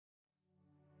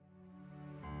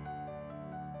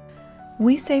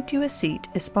We Saved You a Seat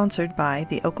is sponsored by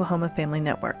the Oklahoma Family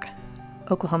Network.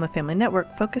 Oklahoma Family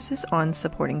Network focuses on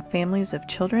supporting families of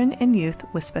children and youth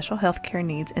with special health care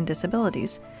needs and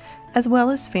disabilities, as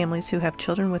well as families who have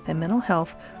children with a mental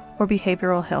health or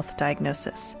behavioral health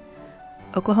diagnosis.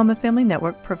 Oklahoma Family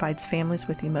Network provides families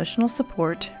with emotional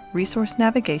support, resource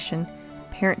navigation,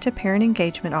 parent-to-parent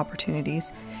engagement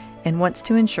opportunities, and wants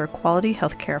to ensure quality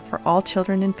health care for all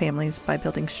children and families by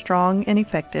building strong and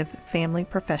effective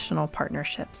family-professional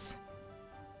partnerships.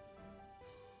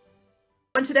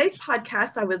 On today's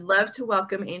podcast, I would love to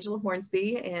welcome Angela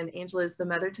Hornsby, and Angela is the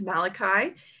mother to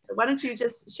Malachi. So why don't you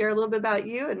just share a little bit about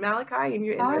you and Malachi and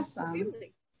your interest in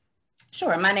family?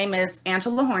 Sure. My name is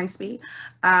Angela Hornsby.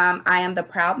 I am the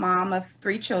proud mom of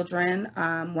 3 children.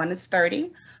 One is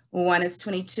 30, one is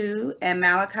 22, and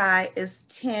Malachi is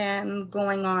 10,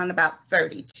 going on about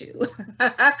 32.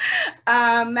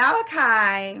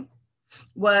 Malachi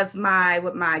was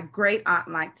what my great aunt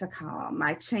liked to call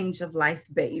my change of life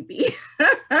baby.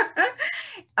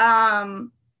 I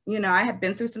had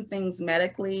been through some things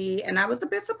medically, and I was a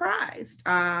bit surprised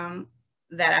that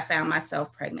I found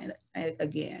myself pregnant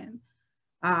again.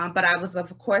 But I was,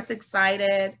 of course,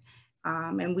 excited,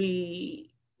 and we,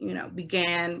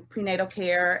 began prenatal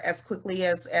care as quickly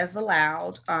as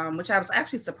allowed, which I was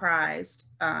actually surprised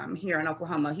here in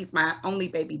Oklahoma. He's my only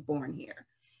baby born here.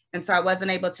 And so I wasn't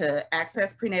able to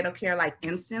access prenatal care like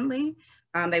instantly.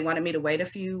 They wanted me to wait a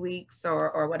few weeks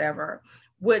or whatever,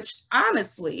 which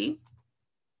honestly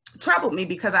troubled me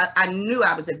because I knew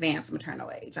I was advanced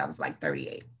maternal age. I was like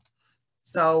 38.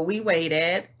 So we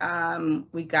waited,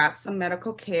 we got some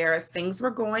medical care, things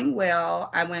were going well.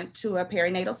 I went to a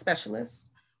perinatal specialist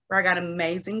where I got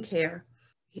amazing care.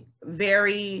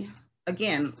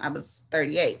 Again, I was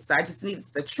 38, so I just needed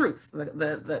the truth,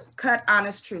 the cut,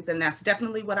 honest truth, and that's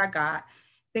definitely what I got.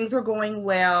 Things were going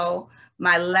well.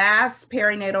 My last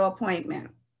perinatal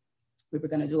appointment, we were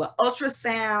gonna do an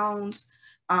ultrasound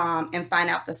and find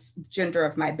out the gender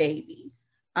of my baby.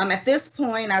 At this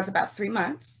point, I was about 3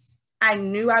 months. I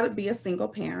knew I would be a single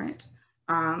parent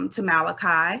to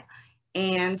Malachi.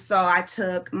 And so I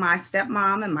took my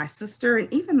stepmom and my sister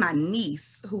and even my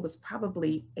niece, who was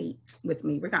probably 8 with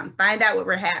me. We're gonna find out what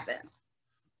we're having.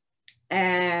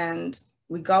 And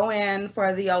we go in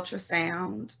for the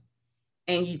ultrasound,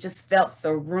 and you just felt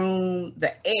the room,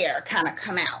 the air kind of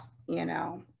come out,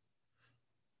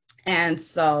 And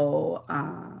so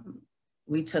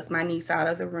we took my niece out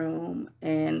of the room,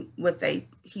 and what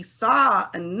he saw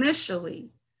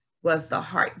initially was the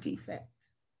heart defect,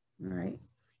 right?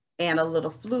 And a little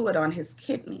fluid on his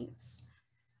kidneys.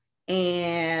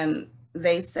 And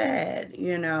they said,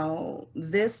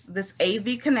 this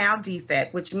AV canal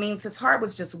defect, which means his heart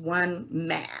was just one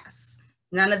mass.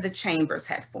 None of the chambers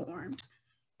had formed.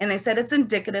 And they said it's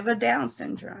indicative of Down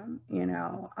syndrome,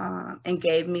 and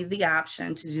gave me the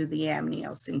option to do the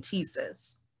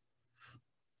amniocentesis.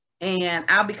 And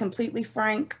I'll be completely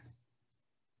frank,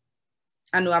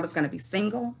 I knew I was going to be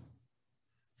single.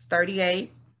 It's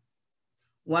 38.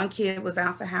 1 kid was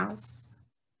out the house.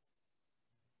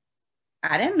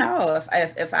 I didn't know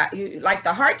if like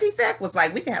the heart defect was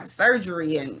like, we can have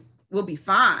surgery and we'll be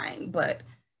fine, but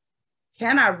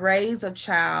can I raise a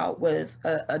child with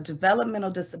a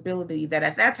developmental disability that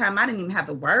at that time, I didn't even have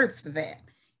the words for that.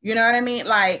 You know what I mean?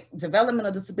 Like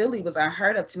developmental disability was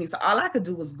unheard of to me. So all I could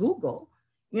do was Google,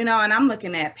 and I'm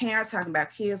looking at parents talking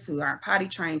about kids who aren't potty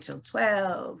trained till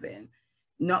 12 and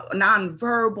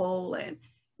nonverbal and,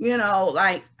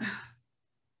 like,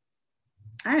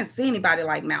 I didn't see anybody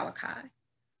like Malachi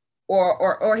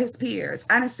or his peers.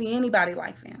 I didn't see anybody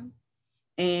like them.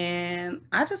 And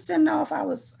I just didn't know if I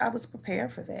was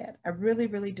prepared for that. I really,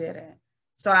 really didn't.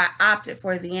 So I opted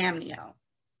for the amnio.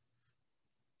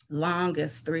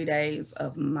 Longest 3 days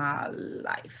of my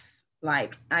life.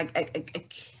 Like, I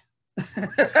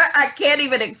can't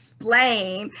even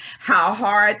explain how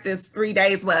hard this 3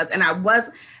 days was. And I was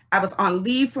on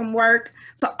leave from work.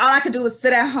 So all I could do was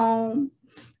sit at home.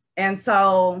 And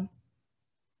so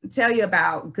I'll tell you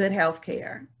about good health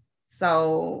care.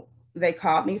 So they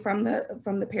called me from the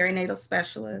perinatal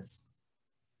specialist.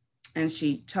 And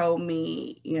she told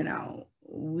me,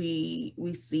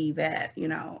 we see that,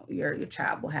 your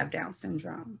child will have Down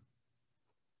syndrome.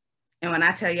 And when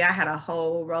I tell you, I had a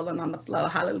whole rolling on the floor,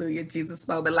 hallelujah, Jesus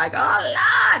moment, like, oh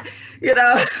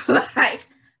Lord, like,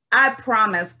 I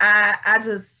promise,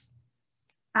 I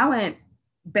went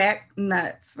back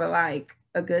nuts for like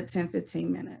a good 10,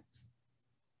 15 minutes.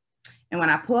 And when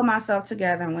I pulled myself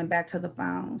together and went back to the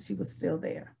phone, she was still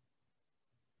there.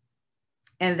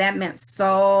 And that meant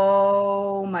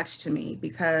so much to me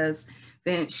because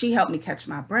then she helped me catch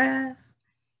my breath.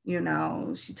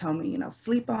 She told me,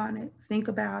 sleep on it, think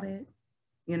about it,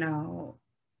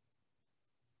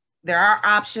 there are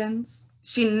options.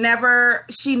 She never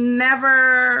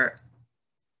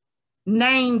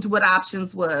named what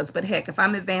options was, but heck, if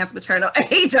I'm advanced maternal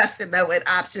age, I should know what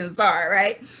options are,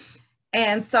 right?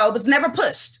 And so it was never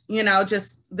pushed,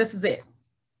 just this is it.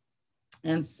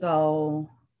 And so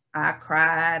I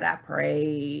cried, I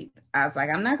prayed. I was like,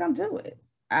 I'm not going to do it.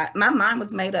 My mind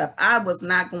was made up. I was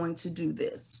not going to do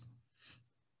this.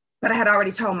 But I had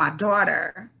already told my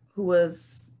daughter, who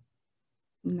was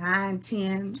 9,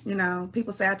 10,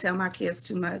 people say I tell my kids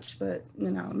too much, but,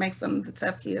 it makes them the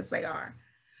tough kids they are.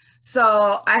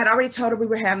 So I had already told her we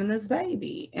were having this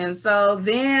baby. And so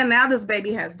then now this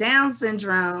baby has Down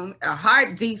syndrome, a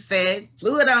heart defect,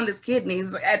 fluid on his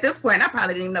kidneys. At this point, I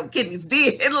probably didn't even know what kidneys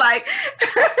did. Like,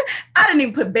 I didn't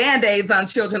even put Band-Aids on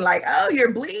children like, oh,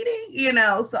 you're bleeding,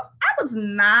 So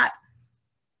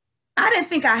I didn't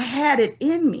think I had it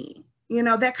in me,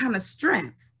 that kind of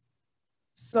strength.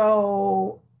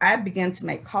 So I began to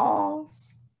make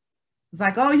calls. It's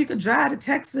like, oh, you could drive to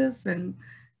Texas and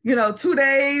 2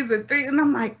 days and 3. And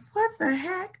I'm like, what the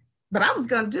heck? But I was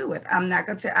going to do it. I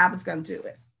was going to do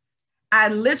it. I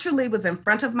literally was in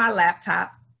front of my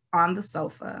laptop on the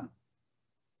sofa.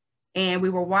 And we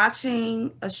were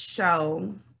watching a show.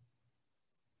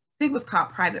 I think it was called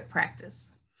Private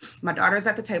Practice. My daughter is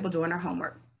at the table doing her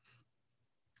homework.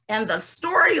 And the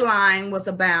storyline was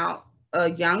about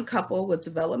a young couple with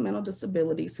developmental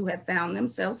disabilities who had found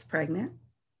themselves pregnant.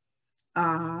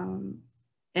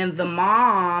 And the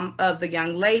mom of the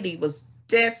young lady was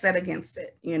dead set against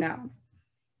it,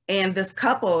 And this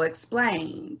couple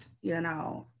explained,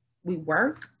 we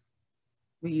work,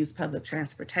 we use public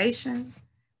transportation.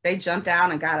 They jumped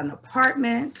out and got an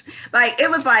apartment. Like, it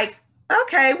was like,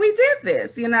 okay, we did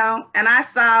this, And I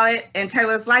saw it and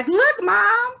Taylor's like, look,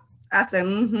 Mom. I said,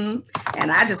 mm-hmm.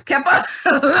 And I just kept up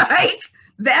like,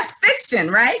 that's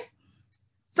fiction, right?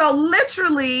 So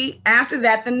literally after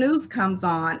that, the news comes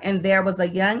on and there was a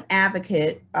young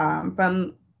advocate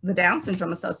from the Down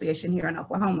Syndrome Association here in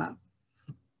Oklahoma.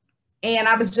 And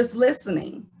I was just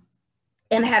listening.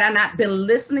 And had I not been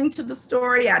listening to the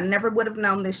story, I never would have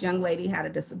known this young lady had a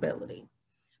disability.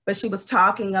 But she was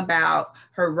talking about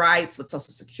her rights with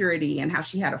Social Security and how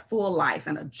she had a full life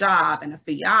and a job and a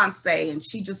fiance, and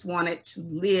she just wanted to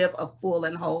live a full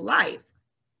and whole life.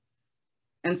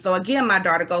 And so again, my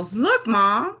daughter goes, look,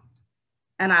 Mom.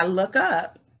 And I look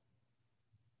up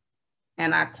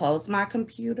and I close my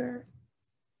computer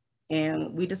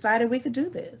and we decided we could do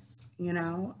this,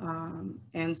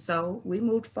 and so we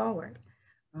moved forward.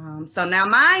 So now,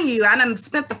 mind you, I done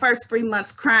spent the first 3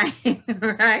 months crying,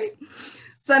 right?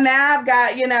 So now I've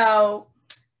got,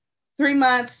 3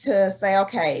 months to say,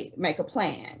 okay, make a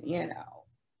plan,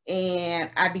 and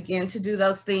I begin to do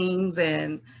those things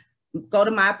and go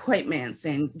to my appointments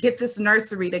and get this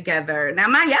nursery together. Now,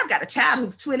 mind you, I've got a child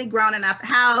who's 20 grown and out the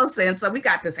house. And so we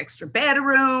got this extra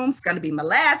bedroom. It's going to be my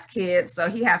last kid. So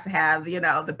he has to have,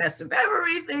 the best of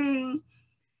everything.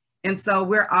 And so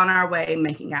we're on our way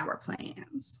making our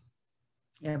plans.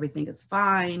 Everything is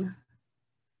fine.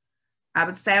 I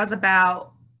would say I was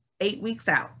about 8 weeks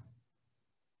out.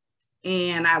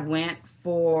 And I went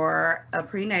for a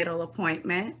prenatal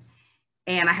appointment.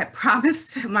 And I had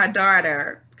promised my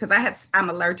daughter, because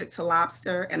I'm allergic to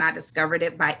lobster and I discovered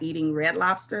it by eating red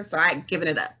lobster. So I had given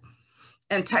it up.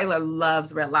 And Taylor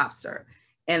loves red lobster.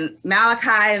 And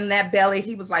Malachi in that belly,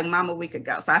 he was like, Mama, we could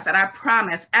go. So I said, I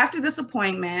promise. After this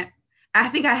appointment, I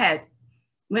think I had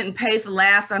went and paid for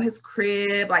last on his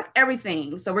crib, like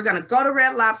everything. So we're going to go to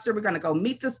Red Lobster. We're going to go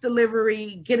meet this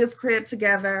delivery, get his crib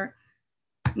together.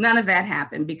 None of that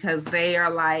happened because they are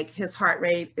like, his heart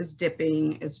rate is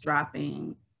dipping, is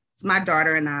dropping. It's my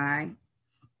daughter and I.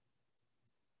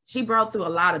 She broke through a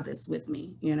lot of this with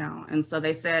me, and so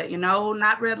they said,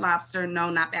 not Red Lobster, no,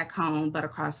 not back home, but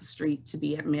across the street to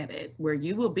be admitted, where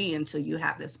you will be until you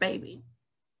have this baby.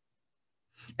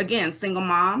 Again, single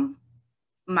mom.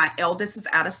 My eldest is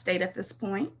out of state at this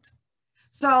point.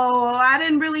 So I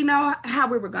didn't really know how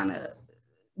we were going to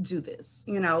do this.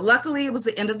 Luckily it was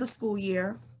the end of the school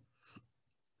year.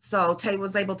 So Tay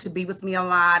was able to be with me a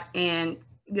lot. And,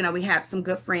 we had some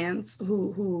good friends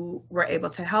who were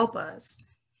able to help us.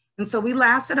 And so we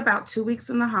lasted about 2 weeks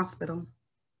in the hospital.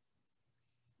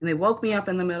 And they woke me up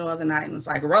in the middle of the night and was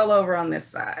like, roll over on this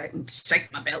side and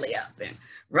shake my belly up and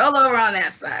roll over on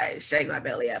that side, shake my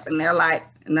belly up. And they're like,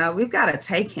 no, we've got to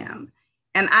take him.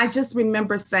 And I just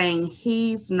remember saying,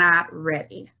 he's not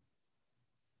ready.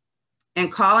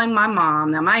 And calling my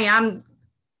mom. Now, I'm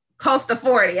close to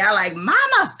 40. I like,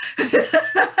 mama.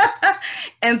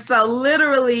 And so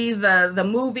literally the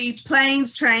movie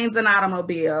Planes, Trains, and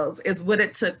Automobiles is what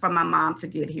it took for my mom to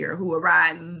get here, who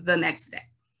arrived the next day.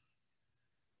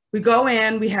 We go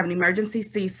in, we have an emergency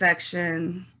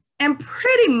C-section, and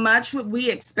pretty much what we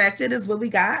expected is what we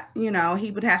got. You know,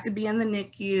 he would have to be in the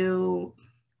NICU.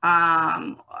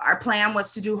 Our plan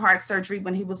was to do heart surgery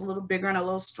when he was a little bigger and a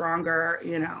little stronger,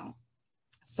 you know.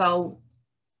 So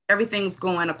everything's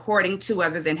going according to,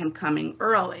 other than him coming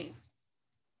early.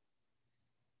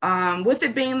 With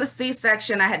it being the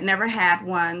C-section, I had never had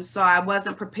one, so I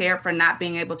wasn't prepared for not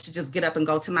being able to just get up and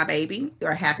go to my baby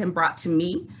or have him brought to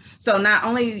me. So not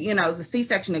only, you know, the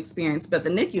C-section experience, but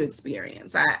the NICU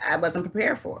experience, I wasn't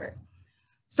prepared for it.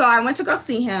 So I went to go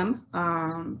see him,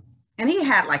 and he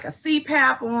had like a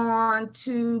CPAP on,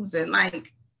 tubes, and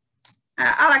like,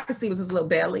 all I could see was his little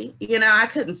belly. You know, I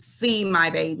couldn't see my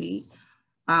baby.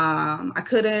 I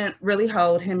couldn't really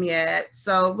hold him yet.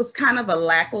 So it was kind of a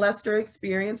lackluster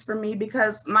experience for me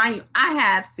because I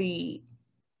had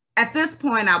at this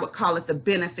point, I would call it the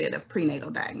benefit of prenatal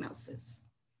diagnosis.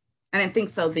 I didn't think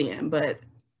so then, but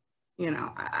you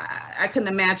know, I couldn't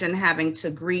imagine having to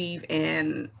grieve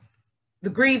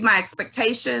my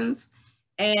expectations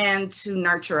and to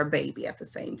nurture a baby at the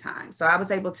same time. So I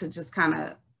was able to just kind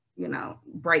of, you know,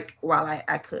 break while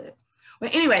I could.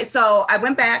 But anyway, so I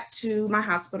went back to my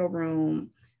hospital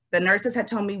room. The nurses had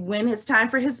told me when it's time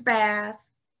for his bath,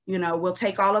 you know, we'll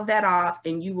take all of that off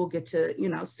and you will get to, you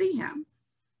know, see him.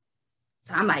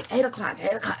 So I'm like, 8 o'clock,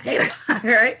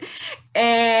 right?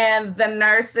 And the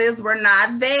nurses were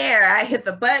not there. I hit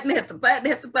the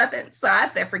button. So I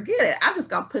said, forget it. I'm just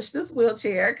going to push this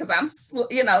wheelchair because I'm,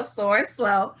 you know, sore and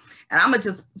slow. And I'm going to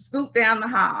just scoot down the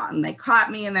hall. And they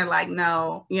caught me and they're like,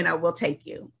 no, you know, we'll take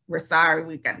you. We're sorry.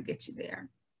 We've got to get you there.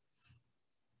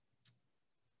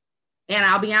 And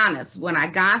I'll be honest, when I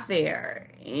got there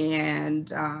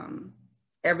and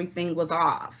everything was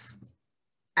off,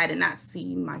 I did not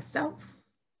see myself.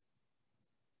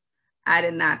 I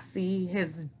did not see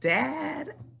his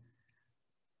dad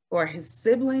or his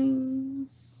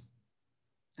siblings.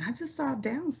 I just saw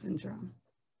Down syndrome.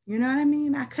 You know what I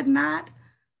mean? I couldn't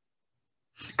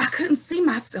see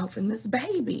myself in this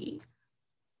baby.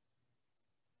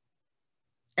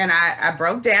 And I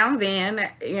broke down then,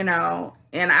 you know,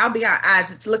 and I'll be honest, I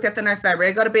just looked at the nurse, I said,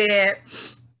 ready to go to bed,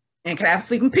 and can I have a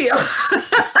sleeping pill?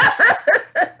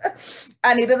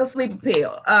 I needed a sleeping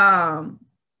pill.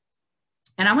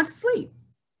 And I went to sleep.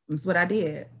 That's what I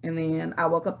did. And then I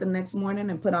woke up the next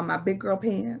morning and put on my big girl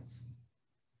pants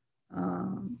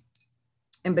and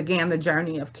began the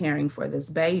journey of caring for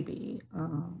this baby.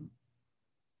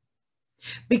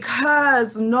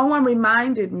 Because no one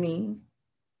reminded me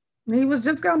he was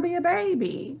just going to be a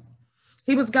baby.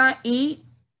 He was going to eat,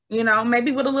 you know,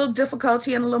 maybe with a little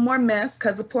difficulty and a little more mess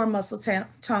because of poor muscle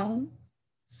tone.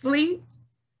 Sleep.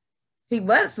 He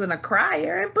wasn't a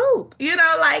crier and poop, you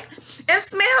know, like, and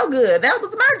smell good. That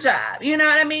was my job, you know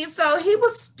what I mean? So he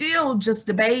was still just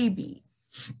a baby,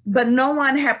 but no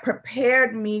one had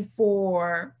prepared me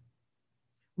for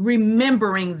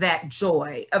remembering that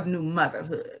joy of new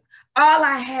motherhood. All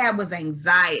I had was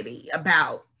anxiety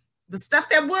about the stuff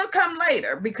that would come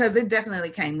later, because it definitely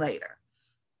came later.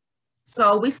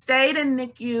 So we stayed in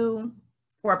NICU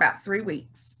for about 3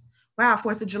 weeks. Wow,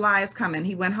 4th of July is coming.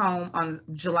 He went home on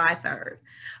July 3rd.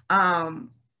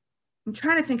 I'm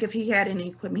trying to think if he had any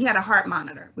equipment. He had a heart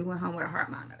monitor. We went home with a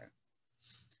heart monitor.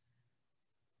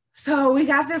 So we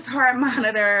got this heart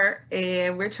monitor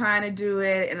and we're trying to do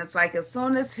it. And it's like, as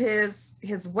soon as his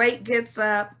weight gets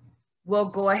up, we'll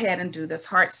go ahead and do this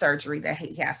heart surgery that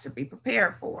he has to be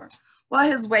prepared for. Well,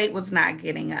 his weight was not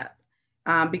getting up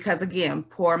because, again,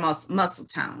 poor muscle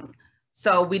tone.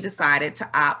 So we decided to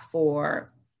opt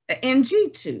for an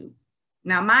NG tube.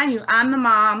 Now, mind you, I'm the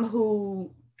mom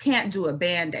who can't do a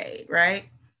Band-Aid, right?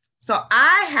 So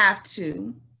I have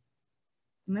to,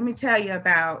 let me tell you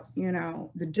about, you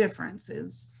know, the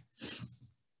differences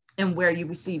in where you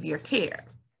receive your care.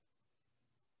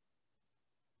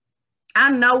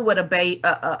 I know what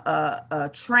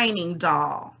a training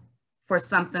doll for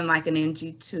something like an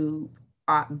NG tube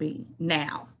ought be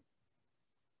now.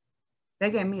 They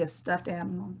gave me a stuffed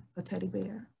animal, a teddy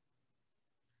bear,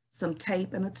 some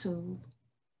tape and a tube.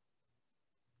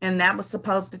 And that was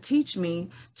supposed to teach me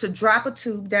to drop a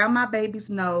tube down my baby's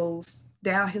nose,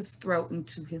 down his throat,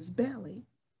 into his belly.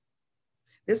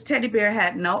 This teddy bear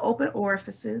had no open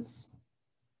orifices,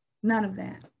 none of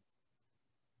that.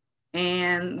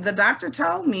 And the doctor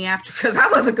told me after, because I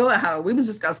wasn't going home, we was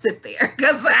just gonna sit there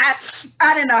because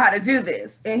I didn't know how to do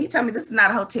this. And he told me, this is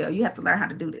not a hotel. You have to learn how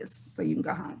to do this so you can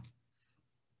go home.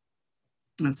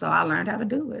 And so I learned how to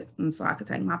do it. And so I could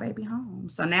take my baby home.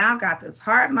 So now I've got this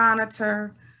heart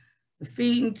monitor, the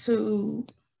feeding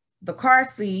tube, the car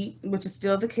seat, which is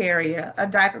still the carrier, a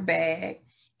diaper bag,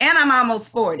 and I'm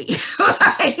almost 40.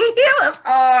 Like, it was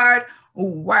hard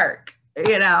work,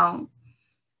 you know?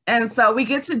 And so we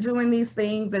get to doing these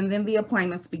things, and then the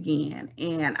appointments began.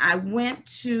 And I went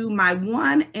to my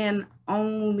one and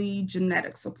only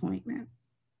genetics appointment.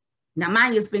 Now,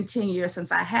 mind you, it's been 10 years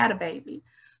since I had a baby.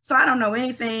 So I don't know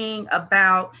anything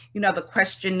about, the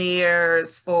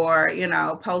questionnaires for,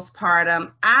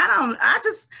 postpartum. I'm an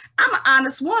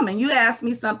honest woman. You ask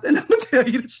me something, I'm gonna tell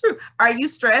you the truth. Are you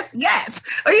stressed? Yes.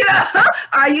 Or,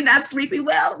 are you not sleeping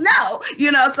well? No.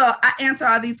 So I answer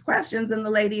all these questions, and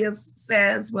the lady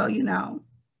says, well,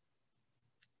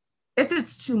 if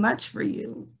it's too much for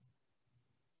you,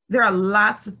 there are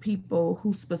lots of people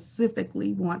who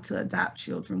specifically want to adopt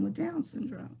children with Down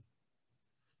syndrome.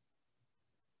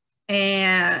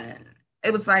 And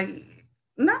it was like,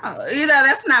 no,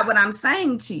 that's not what I'm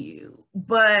saying to you.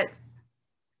 But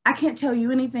I can't tell you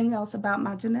anything else about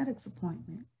my genetics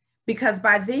appointment, because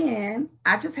by then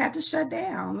I just had to shut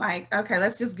down. Like, okay,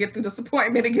 let's just get through this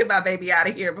appointment and get my baby out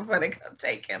of here before they come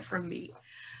take him from me.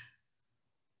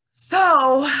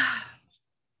 So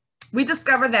we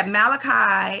discovered that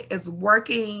Malachi is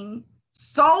working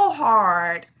so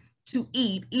hard to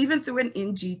eat, even through an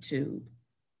NG tube,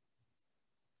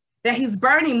 that he's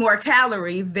burning more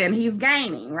calories than he's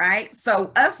gaining, right?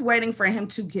 So us waiting for him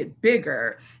to get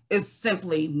bigger is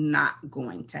simply not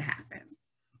going to happen.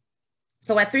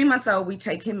 So at 3 months old, we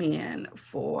take him in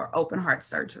for open heart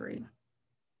surgery.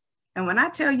 And when I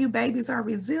tell you babies are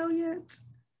resilient,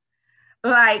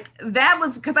 like, that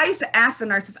was because I used to ask the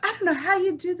nurses, I don't know how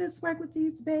you do this work with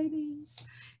these babies,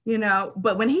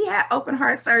 but when he had open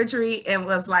heart surgery and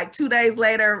was like 2 days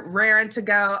later raring to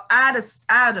go, I'd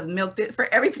have milked it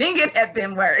for everything it had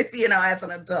been worth, as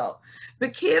an adult.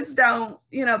 But kids don't,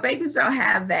 babies don't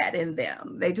have that in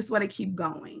them. They just want to keep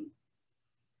going.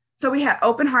 So we had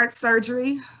open heart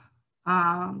surgery.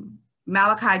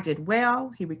 Malachi did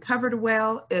well. He recovered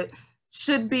well. It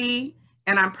should be.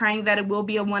 And I'm praying that it will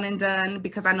be a one and done,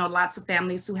 because I know lots of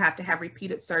families who have to have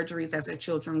repeated surgeries as their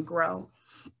children grow.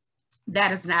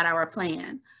 That is not our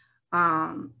plan.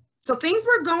 So things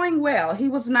were going well. He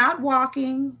was not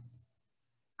walking.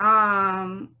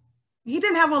 He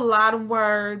didn't have a lot of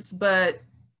words, but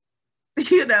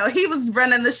he was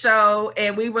running the show,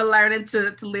 and we were learning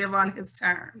to live on his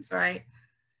terms, right?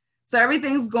 So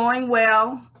everything's going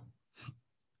well.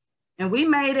 And we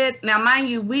made it. Now, mind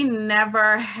you, we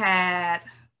never had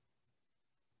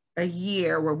a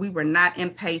year where we were not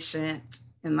inpatient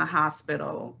in the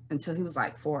hospital until he was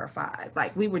like 4 or 5.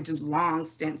 Like, we would do long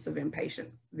stints of inpatient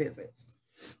visits.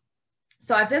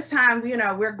 So at this time,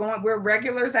 we're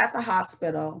regulars at the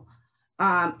hospital.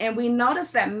 And we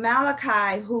noticed that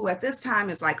Malachi, who at this time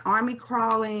is like army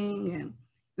crawling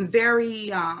and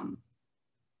very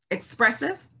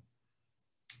expressive,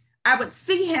 I would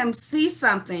see him see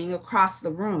something across the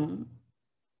room,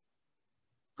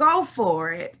 go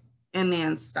for it, and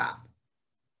then stop.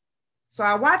 So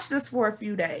I watched this for a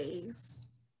few days.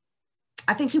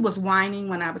 I think he was whining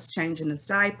when I was changing his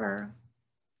diaper.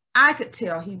 I could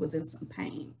tell he was in some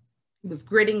pain. He was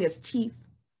gritting his teeth.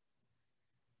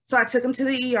 So I took him to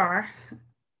the ER.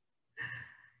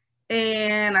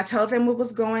 And I told them what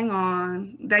was going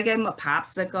on. They gave him a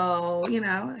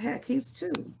popsicle, heck, he's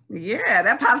 2. Yeah,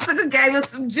 that popsicle gave him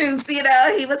some juice,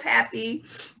 he was happy.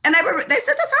 And they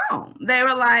sent us home. They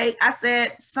were like, I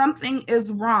said, something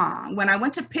is wrong. When I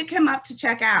went to pick him up to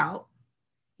check out,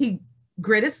 he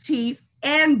grit his teeth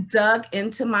and dug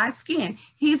into my skin.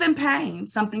 He's in pain,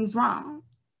 something's wrong.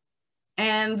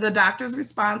 And the doctor's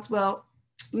response, well,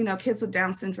 kids with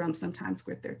Down syndrome sometimes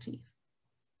grit their teeth.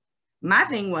 My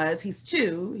thing was, he's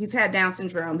 2, he's had Down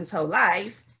syndrome his whole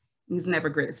life, he's never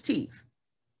grit his teeth.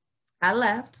 I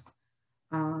left,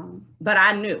 but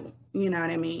I knew, you know what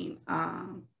I mean?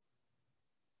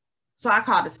 So I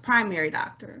called his primary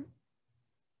doctor,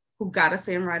 who got us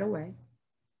in right away,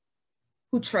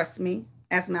 who trusts me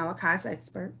as Malachi's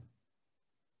expert,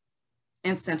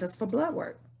 and sent us for blood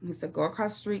work. He said, go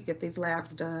across the street, get these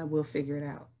labs done, we'll figure it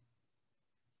out.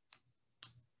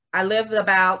 I lived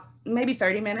about maybe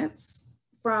 30 minutes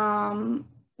from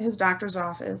his doctor's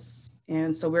office.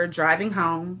 And so we're driving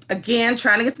home, again,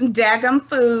 trying to get some daggum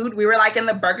food. We were like in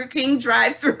the Burger King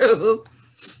drive-thru.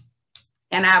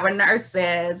 And our nurse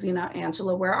says,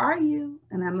 Angela, where are you?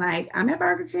 And I'm like, I'm at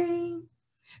Burger King.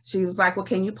 She was like, well,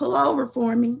 can you pull over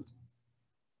for me?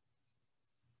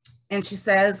 And she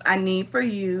says, I need for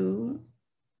you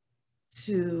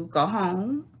to go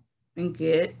home and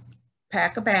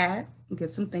pack a bag, get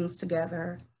some things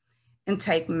together, and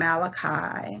take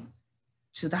Malachi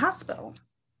to the hospital.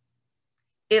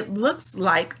 It looks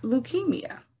like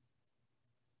leukemia.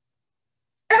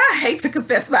 And I hate to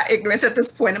confess my ignorance at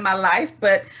this point in my life,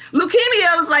 but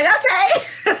leukemia was like, okay.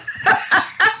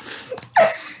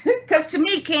 Because to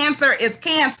me, cancer is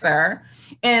cancer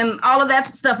and all of that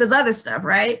stuff is other stuff,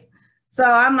 right? So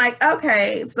I'm like,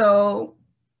 okay. So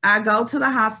I go to the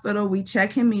hospital, we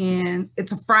check him in.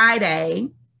 It's a Friday,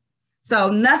 so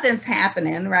nothing's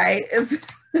happening, right?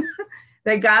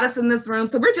 They got us in this room.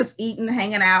 So we're just eating,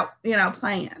 hanging out,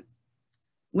 playing.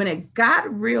 When it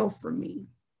got real for me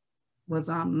was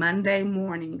on Monday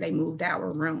morning, they moved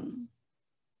our room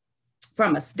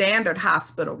from a standard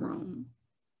hospital room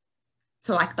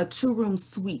to like a 2-room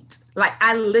suite. Like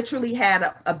I literally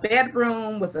had a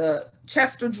bedroom with a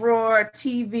Chester drawer,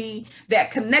 TV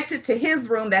that connected to his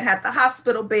room that had the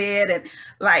hospital bed.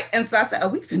 And so I said, oh,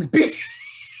 we finna be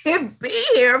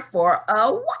here for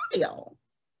a while.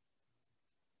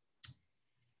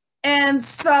 And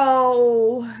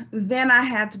so then I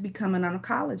had to become an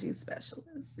oncology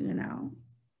specialist,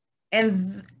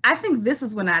 And I think this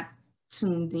is when I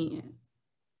tuned in.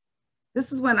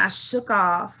 This is when I shook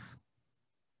off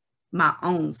my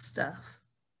own stuff,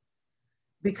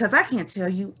 because I can't tell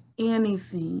you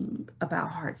anything about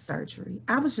heart surgery.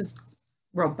 I was just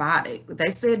robotic.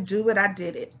 They said, do it, I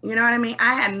did it. You know what I mean?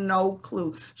 I had no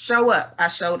clue. Show up, I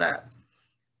showed up.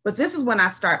 But this is when I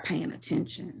start paying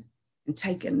attention and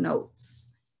taking notes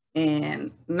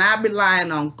and not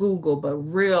relying on Google, but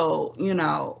real,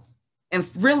 and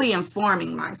really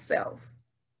informing myself.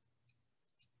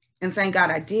 And thank God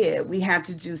I did. We had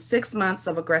to do 6 months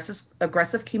of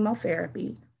aggressive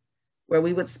chemotherapy, where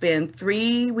we would spend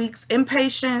 3 weeks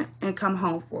inpatient and come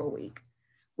home for a week,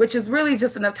 which is really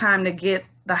just enough time to get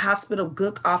the hospital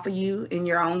gook off of you in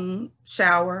your own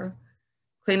shower,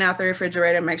 clean out the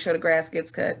refrigerator, make sure the grass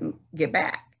gets cut, and get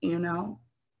back,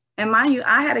 And mind you,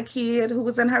 I had a kid who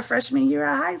was in her freshman year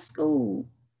of high school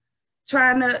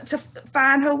trying to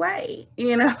find her way,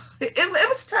 It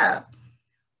was tough.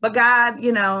 But God,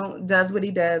 does what he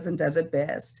does and does it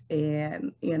best.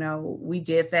 And, we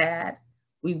did that.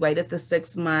 We waited the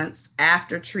 6 months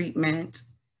after treatment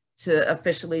to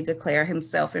officially declare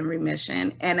himself in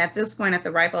remission. And at this point, at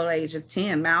the ripe old age of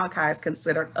 10, Malachi is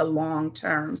considered a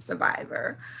long-term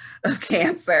survivor of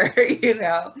cancer,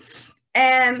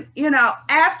 And,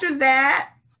 after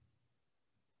that,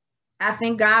 I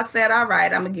think God said, all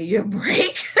right, I'm going to give you a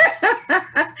break.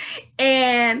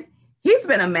 And he's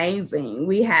been amazing.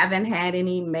 We haven't had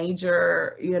any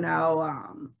major,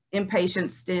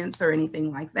 inpatient stints or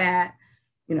anything like that.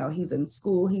 He's in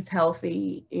school, he's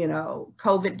healthy,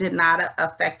 COVID did not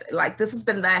affect, this has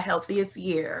been the healthiest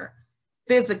year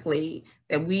physically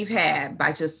that we've had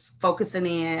by just focusing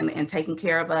in and taking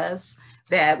care of us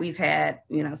that we've had,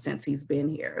 since he's been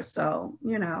here. So,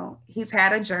 he's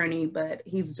had a journey, but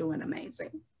he's doing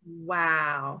amazing.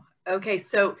 Wow. Okay.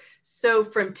 So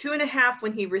from 2.5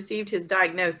 when he received his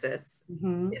diagnosis,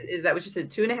 is that what you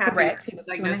said? 2.5? Correct. He was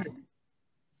 2.5.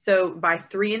 So by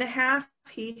 3.5,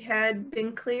 he had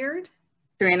been cleared?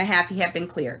 3.5, he had been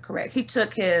cleared, correct. He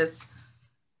spent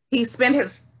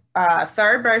his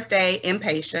 3rd birthday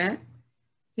inpatient.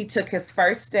 He took his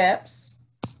first steps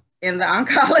in the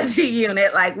oncology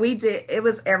unit.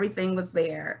 Everything was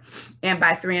there. And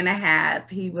by 3.5,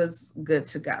 he was good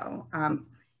to go.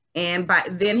 And by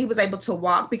then he was able to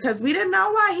walk, because we didn't know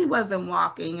why he wasn't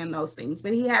walking and those things,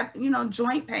 but he had,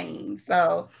 joint pain.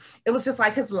 So it was just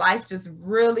like his life just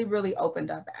really, really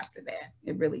opened up after that.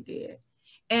 It really did.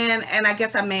 And I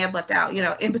guess I may have left out,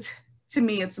 to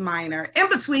me, it's minor. In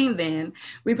between then,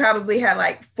 we probably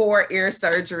had 4 ear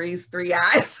surgeries, 3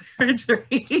 eye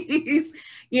surgeries,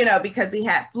 because he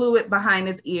had fluid behind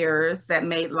his ears that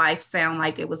made life sound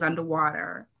like it was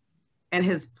underwater. And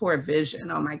his poor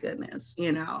vision, oh my goodness,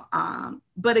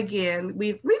 But again,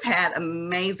 we've had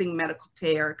amazing medical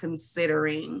care,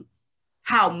 considering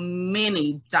how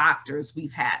many doctors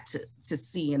we've had to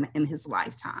see in his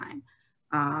lifetime.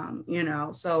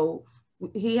 So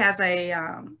he has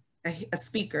a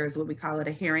speaker, is what we call it,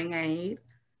 a hearing aid.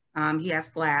 He has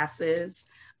glasses.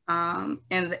 And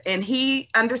he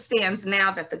understands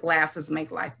now that the glasses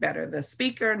make life better. The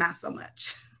speaker, not so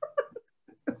much.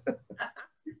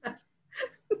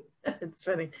 It's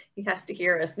funny. He has to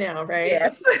hear us now, right?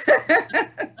 Yes.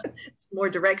 More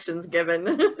directions given.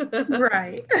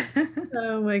 Right.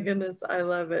 Oh my goodness. I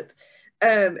love it.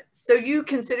 So you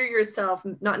consider yourself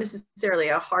not necessarily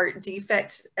a heart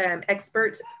defect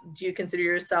expert. Do you consider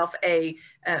yourself a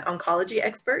oncology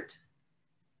expert?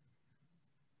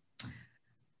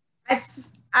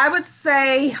 I would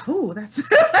say,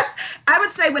 I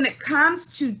would say when it comes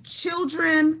to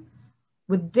children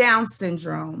with Down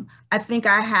syndrome, I think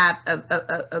I have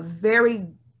a very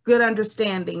good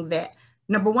understanding that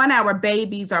number one, our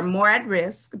babies are more at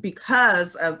risk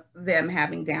because of them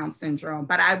having Down syndrome.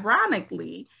 But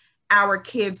ironically, our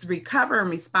kids recover and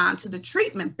respond to the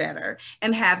treatment better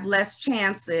and have less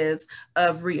chances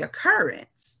of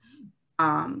reoccurrence.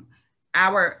 Um,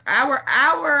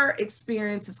 our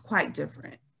experience is quite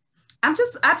different. I've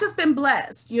just been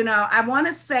blessed. You know, I want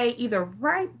to say either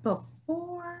right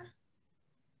before,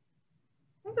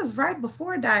 I think it was right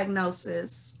before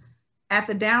diagnosis at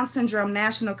the Down Syndrome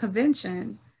National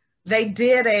Convention, they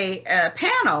did a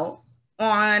panel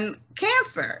on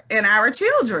cancer in our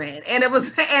children. And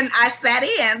and I sat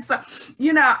in. So,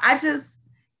 you know,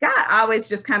 God always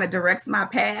just kind of directs my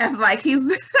path. Like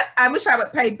I wish I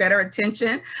would pay better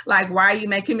attention. Like, why are you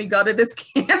making me go to this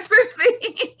cancer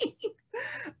thing?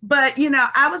 But, you know,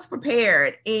 I was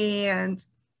prepared and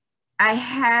I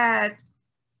had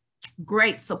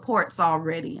great supports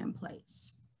already in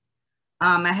place.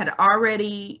 I had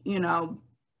already, you know,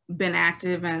 been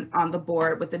active and on the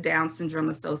board with the Down Syndrome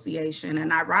Association.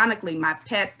 And ironically, my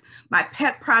pet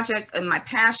project and my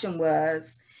passion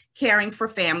was caring for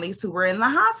families who were in the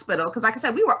hospital. Because like I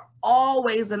said, we were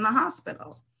always in the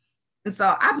hospital. And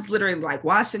so I was literally like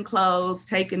washing clothes,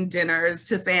 taking dinners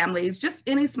to families, just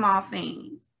any small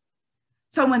thing.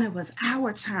 So when it was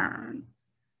our turn,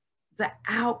 the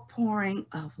outpouring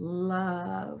of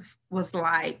love was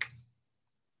like,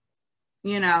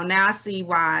 you know, now I see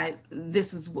why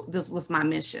this was my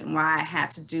mission, why I had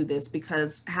to do this,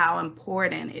 because how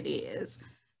important it is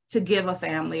to give a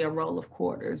family a roll of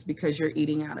quarters because you're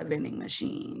eating out of vending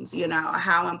machines, you know,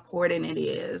 how important it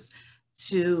is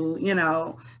to, you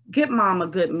know, get mom a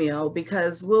good meal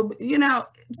because we'll, you know,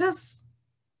 just,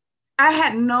 I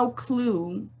had no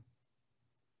clue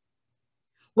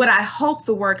what I hoped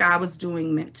the work I was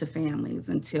doing meant to families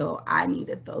until I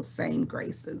needed those same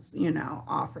graces, you know,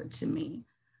 offered to me,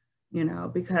 you know,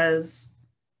 because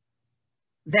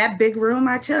that big room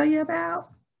I tell you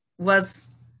about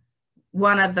was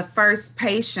one of the first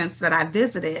patients that I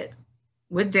visited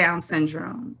with Down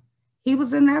syndrome. He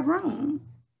was in that room.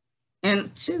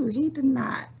 And two, he did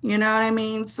not, you know what I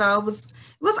mean? So it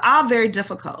was all very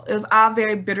difficult. It was all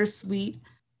very bittersweet.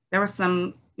 There were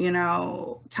some, you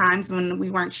know, times when we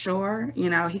weren't sure,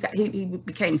 you know, he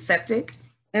became septic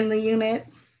in the unit.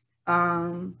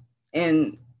 And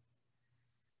PICU,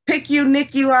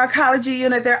 NICU, oncology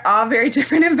unit, they're all very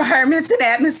different environments and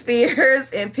atmospheres.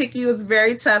 And PICU was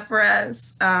very tough for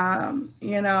us,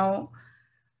 you know.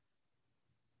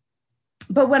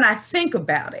 But when I think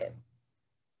about it,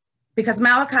 because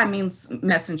Malachi means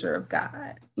messenger of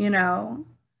God, you know,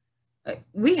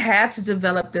 we had to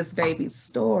develop this baby's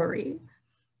story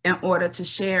in order to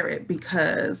share it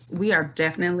because we are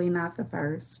definitely not the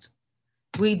first.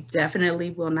 We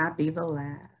definitely will not be the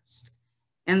last.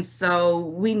 And so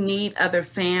we need other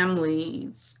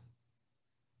families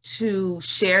to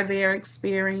share their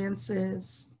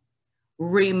experiences,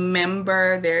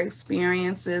 remember their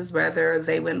experiences, whether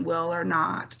they went well or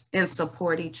not, and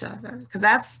support each other. Because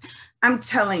I'm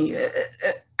telling you,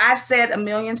 I've said a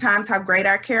million times how great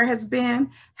our care has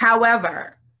been.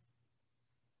 However,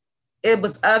 it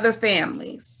was other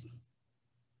families.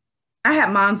 I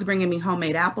had moms bringing me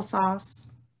homemade applesauce.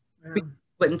 Wow.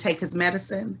 Wouldn't take his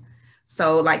medicine.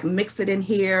 So like mix it in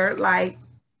here. Like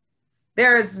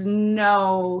there is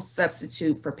no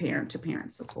substitute for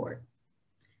parent-to-parent support.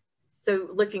 So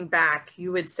looking back,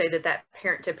 you would say that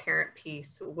parent-to-parent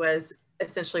piece was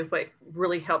essentially what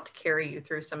really helped carry you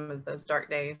through some of those dark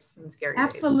days and scary days.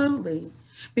 Absolutely.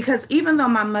 Because even though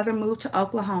my mother moved to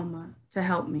Oklahoma to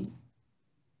help me,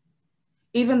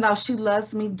 even though she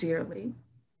loves me dearly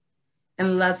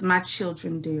and loves my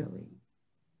children dearly,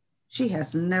 she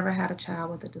has never had a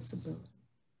child with a disability.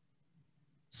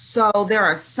 So there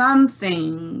are some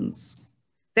things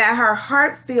that her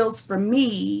heart feels for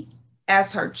me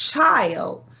as her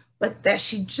child, but that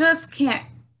she just can't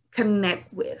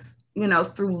connect with, you know,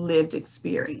 through lived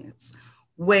experience.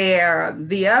 Where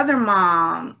the other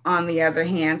mom, on the other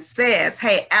hand, says,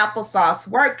 hey, applesauce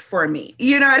worked for me.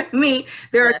 You know what I mean?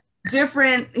 There are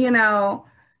different, you know,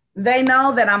 they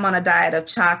know that I'm on a diet of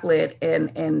chocolate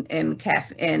and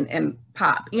caffeine and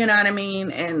pop, you know what I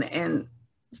mean? And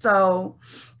so,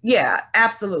 yeah,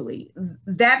 absolutely.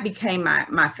 That became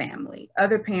my family.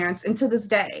 Other parents, and to this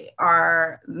day,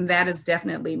 that is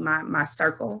definitely my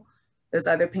circle. There's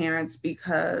other parents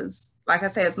because, like I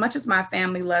say, as much as my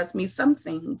family loves me, some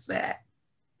things that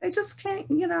they just can't,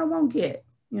 you know, won't get,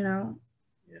 you know.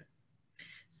 Yeah.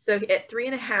 So at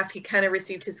 3.5, he kind of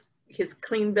received his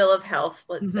clean bill of health,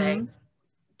 let's say.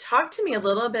 Talk to me a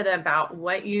little bit about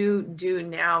what you do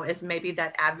now as maybe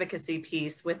that advocacy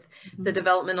piece with the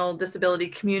developmental disability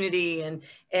community, and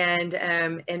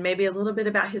maybe a little bit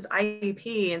about his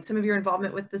IEP and some of your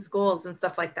involvement with the schools and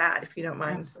stuff like that, if you don't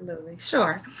mind. Absolutely.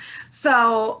 Sure.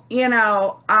 So, you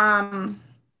know,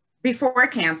 before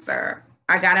cancer,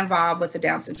 I got involved with the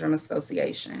Down Syndrome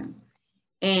Association.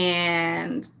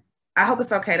 And I hope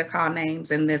it's okay to call names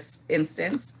in this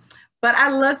instance. But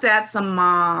I looked at some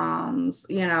moms,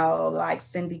 you know, like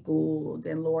Cindy Gould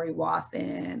and Lori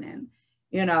Wathen, and,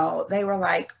 you know, they were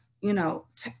like, you know,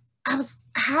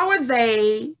 how is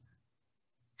their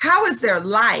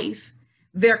life,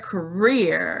 their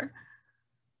career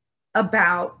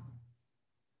about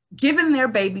giving their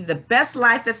baby the best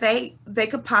life that they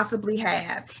could possibly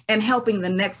have and helping the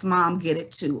next mom get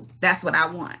it too? That's what I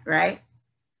want, right?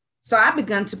 So I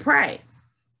began to pray.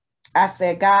 I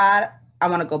said, God, I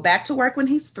want to go back to work when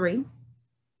he's 3.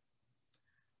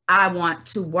 I want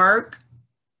to work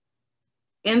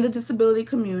in the disability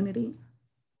community.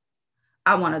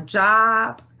 I want a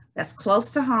job that's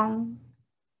close to home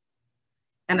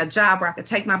and a job where I could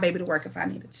take my baby to work if I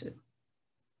needed to.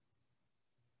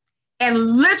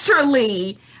 And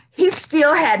literally, he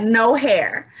still had no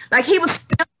hair. Like, he was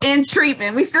still in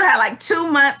treatment. We still had like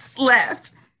 2 months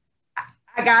left.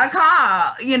 I got a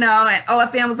call, you know, and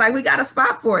OFM was like, we got a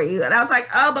spot for you. And I was like,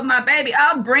 oh, but my baby,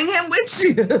 I'll bring him with you.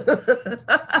 You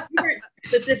weren't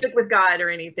specific with God or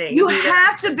anything. You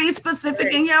have to be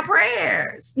specific in your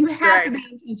prayers. You have to be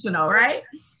intentional, right?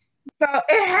 So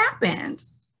it happened.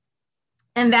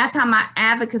 And that's how my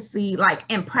advocacy, like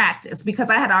in practice, because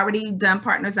I had already done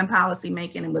partners in policy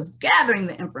making and was gathering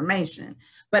the information,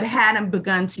 but hadn't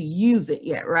begun to use it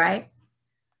yet, right?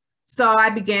 So I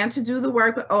began to do the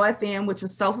work with OFM, which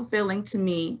was so fulfilling to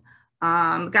me.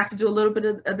 Got to do a little bit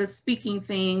of the speaking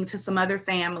thing to some other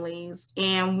families.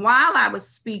 And while I was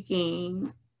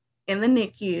speaking in the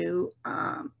NICU,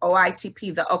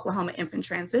 OITP, the Oklahoma Infant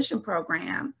Transition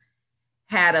Program,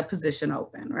 had a position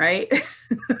open, right?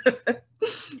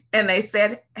 And they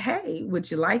said, hey, would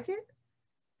you like it?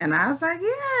 And I was like,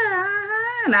 yeah.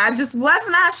 And I just was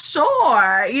not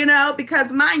sure, you know,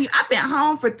 because mind you, I've been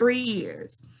home for 3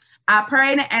 years. I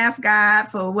prayed and asked God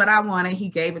for what I wanted. He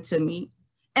gave it to me.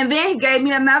 And then he gave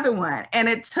me another one. And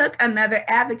it took another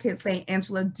advocate saying,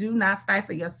 Angela, do not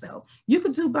stifle yourself. You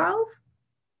could do both.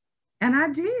 And I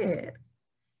did.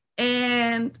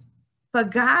 And for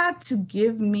God to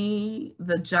give me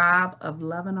the job of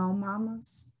loving on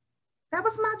mamas, that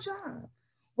was my job,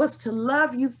 was to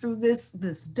love you through this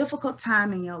difficult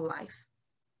time in your life.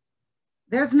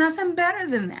 There's nothing better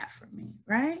than that for me,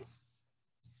 right?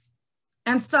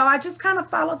 And so I just kind of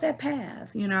followed that path.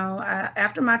 You know,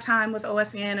 after my time with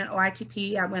OFN and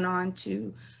OITP, I went on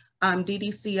to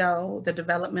DDCO, the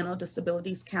Developmental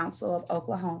Disabilities Council of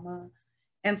Oklahoma,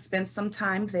 and spent some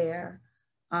time there,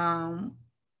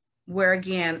 where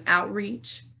again,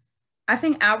 outreach. I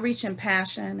think outreach and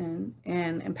passion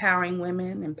and empowering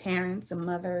women and parents and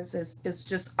mothers is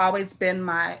just always been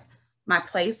my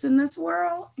place in this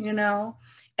world, you know.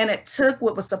 And it took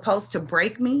what was supposed to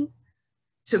break me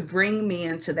to bring me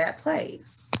into that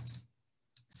place.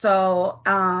 So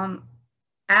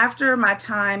after my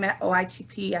time at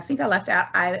OITP, I think I left out,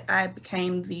 I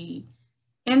became the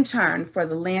intern for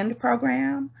the LEND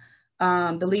program,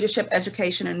 the Leadership,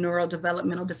 Education, and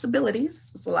Neurodevelopmental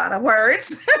Disabilities. It's a lot of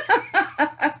words.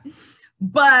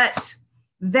 But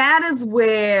that is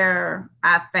where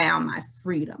I found my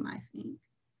freedom, I think.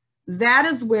 That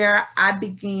is where I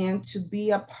began to be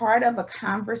a part of a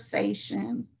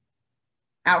conversation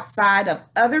outside of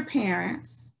other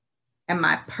parents and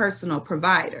my personal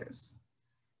providers.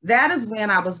 That is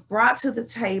when I was brought to the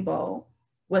table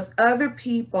with other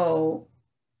people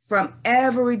from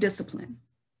every discipline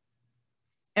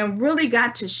and really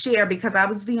got to share, because I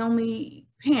was the only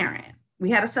parent. We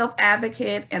had a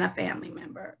self-advocate and a family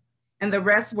member, and the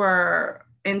rest were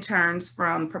interns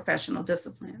from professional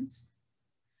disciplines.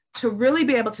 To really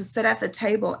be able to sit at the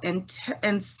table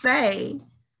and say,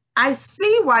 I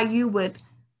see why you would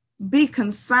be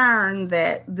concerned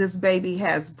that this baby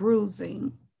has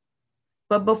bruising.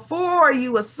 But before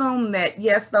you assume that,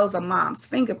 yes, those are mom's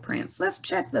fingerprints, let's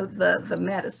check the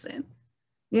medicine.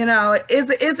 You know,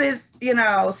 is it, you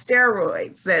know,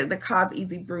 steroids that cause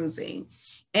easy bruising?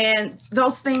 And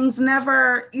those things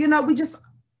never, you know,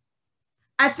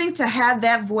 I think to have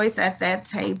that voice at that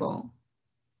table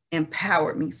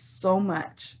empowered me so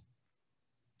much.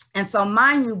 And so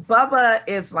mind you, Bubba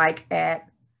is like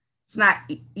it's not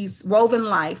Woven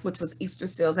Life, which was Easter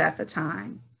Seals at the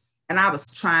time. And I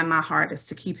was trying my hardest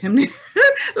to keep him there.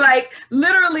 Like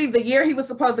literally the year he was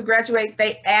supposed to graduate,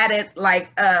 they added like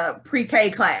a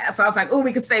pre-K class. So I was like, oh,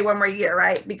 we could stay one more year,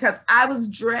 right? Because I was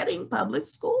dreading public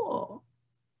school.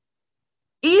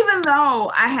 Even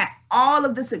though I had all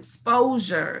of this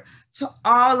exposure to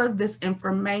all of this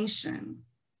information.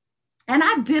 And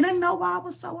I didn't know why I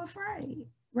was so afraid,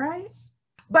 right?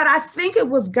 But I think it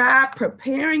was God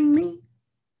preparing me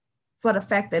for the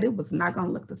fact that it was not going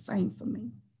to look the same for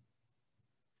me.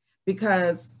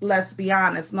 Because let's be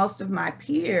honest, most of my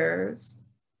peers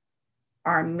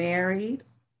are married,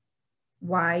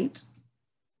 white,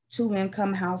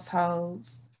 2-income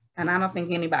households, and I don't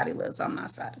think anybody lives on my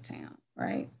side of town,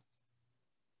 right?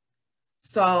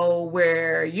 So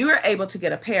where you're able to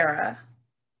get a para,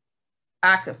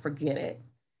 I could forget it.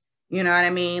 You know what I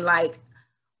mean? Like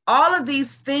all of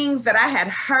these things that I had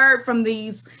heard from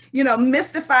these, you know,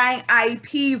 mystifying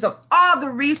IEPs of all the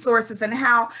resources and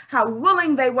how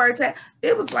willing they were to,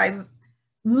 it was like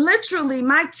literally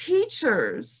my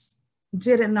teachers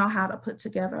didn't know how to put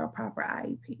together a proper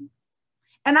IEP.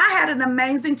 And I had an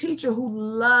amazing teacher who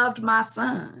loved my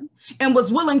son and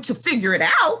was willing to figure it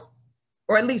out,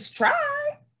 or at least try.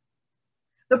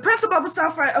 The principal was so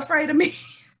afraid of me.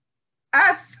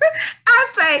 I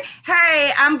say,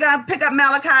 hey, I'm gonna pick up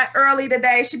Malachi early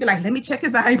today. She'd be like, let me check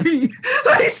his IEP.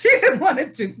 Like she didn't want to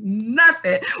do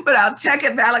nothing without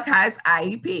checking Malachi's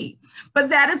IEP. But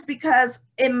that is because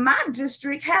in my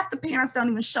district, half the parents don't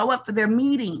even show up for their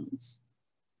meetings.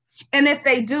 And if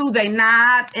they do, they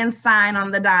nod and sign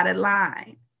on the dotted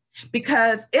line.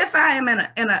 Because if I am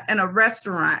in a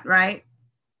restaurant, right,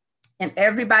 and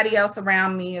everybody else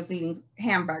around me is eating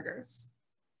hamburgers,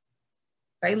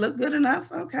 they look good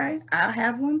enough. Okay, I'll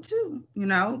have one too, you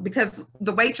know, because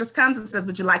the waitress comes and says,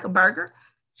 would you like a burger?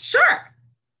 Sure.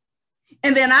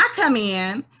 And then I come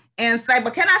in and say,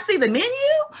 but can I see the menu?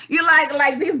 You're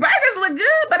like these burgers look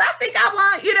good, but I think I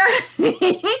want, you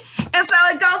know. And so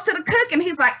it goes to the cook and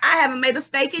he's like, I haven't made a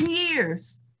steak in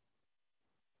years.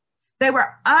 They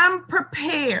were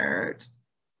unprepared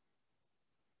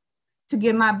to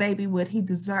give my baby what he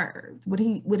deserved, what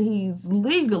he's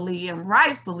legally and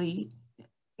rightfully,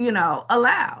 you know,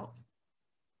 allowed.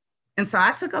 And so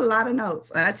I took a lot of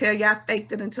notes. And I tell you, I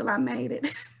faked it until I made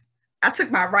it. I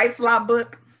took my Wright's Law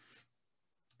book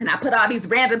and I put all these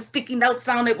random sticky notes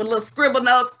on it with little scribble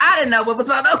notes. I didn't know what was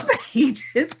on those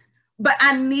pages, but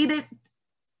I needed,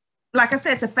 like I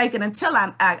said, to fake it until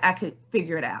I could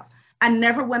figure it out. I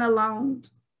never went alone.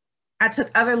 I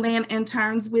took other land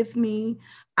interns with me.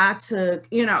 I took,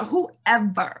 you know,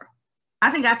 whoever. I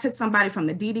think I took somebody from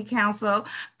the DD Council.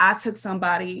 I took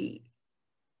somebody,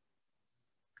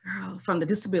 girl, from the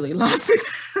Disability Law Center.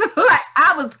 Like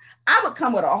I would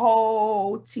come with a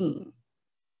whole team.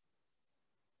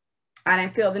 I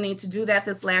didn't feel the need to do that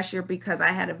this last year because I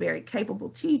had a very capable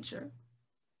teacher.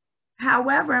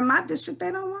 However, in my district,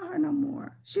 they don't want her no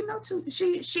more.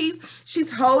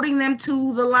 She's holding them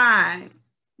to the line,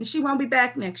 and she won't be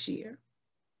back next year.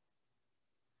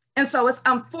 And so it's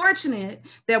unfortunate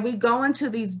that we go into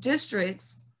these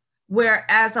districts where,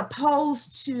 as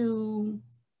opposed to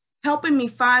helping me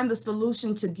find the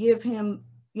solution to give him,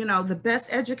 you know, the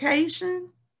best education,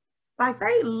 like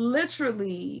they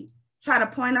literally try to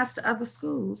point us to other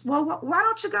schools. Well, why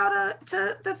don't you go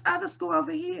to this other school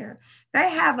over here? They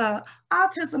have an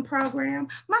autism program.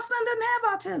 My son doesn't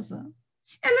have autism.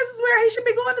 And this is where he should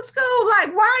be going to school.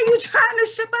 Like, why are you trying to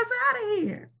ship us out of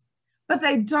here? But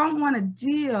they don't want to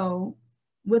deal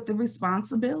with the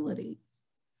responsibilities.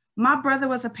 My brother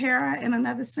was a para in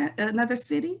another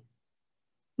city,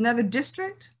 another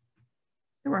district.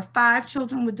 There were 5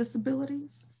 children with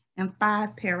disabilities and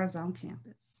 5 paras on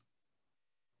campus.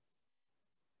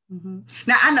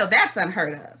 Now, I know that's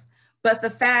unheard of, but the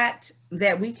fact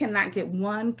that we cannot get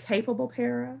one capable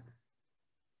para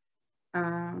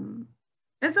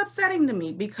is upsetting to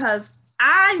me because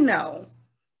I know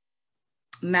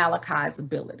Malachi's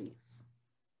abilities.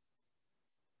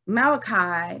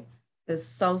 Malachi is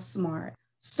so smart.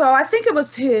 So I think it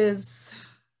was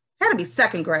had to be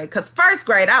 2nd grade, because 1st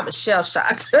grade, I was shell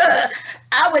shocked.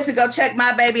 I went to go check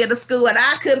my baby at the school and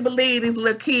I couldn't believe these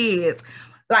little kids.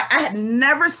 Like I had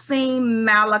never seen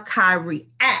Malachi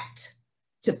react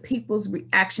to people's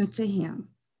reaction to him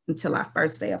until our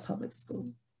first day of public school.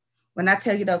 When I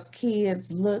tell you those kids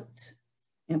looked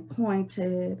and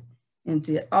pointed and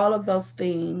did all of those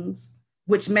things,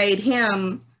 which made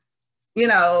him, you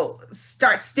know,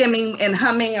 start stimming and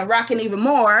humming and rocking even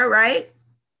more, right?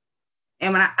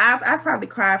 And when I probably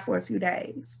cried for a few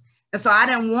days. And so I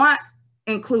didn't want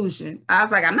inclusion. I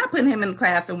was like, I'm not putting him in the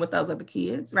classroom with those other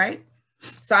kids, right?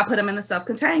 So I put him in the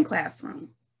self-contained classroom.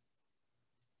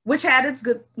 which had its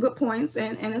good points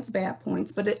and its bad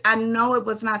points, but I know it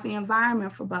was not the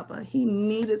environment for Bubba. He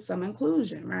needed some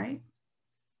inclusion, right?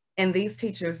 And these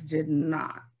teachers did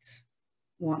not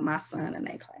want my son in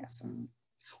their classroom,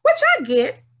 which I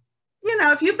get. You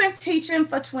know, if you've been teaching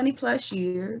for 20 plus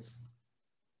years,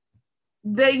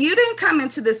 that you didn't come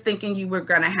into this thinking you were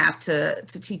going to have to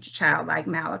teach a child like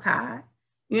Malachi.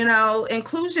 You know,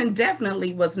 inclusion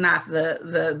definitely was not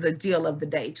the deal of the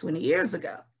day 20 years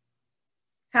ago.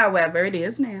 However, it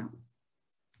is now.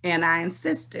 And I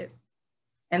insisted.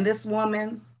 And this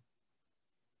woman,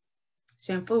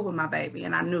 she didn't fool with my baby,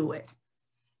 and I knew it.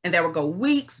 And there would go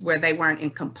weeks where they weren't in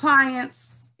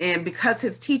compliance. And because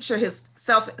his teacher, his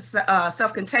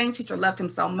self-contained teacher loved him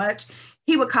so much,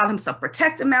 he would call himself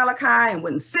Protector Malachi and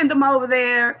wouldn't send him over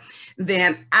there.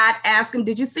 Then I'd ask him,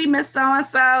 did you see Miss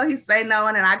So-and-so? He'd say no,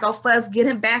 and then I go first, get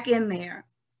him back in there.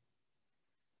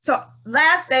 So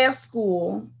last day of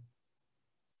school,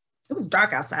 it was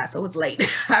dark outside, so it was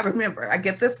late. I remember I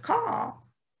get this call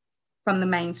from the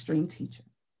mainstream teacher.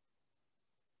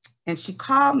 And she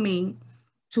called me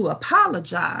to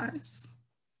apologize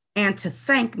and to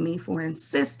thank me for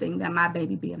insisting that my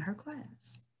baby be in her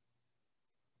class.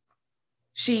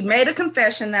 She made a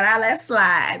confession that I let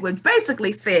slide, which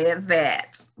basically said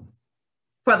that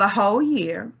for the whole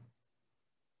year,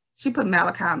 she put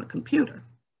Malachi on the computer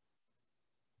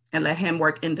and let him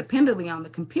work independently on the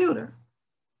computer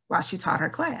while she taught her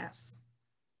class.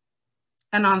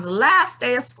 And on the last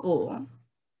day of school,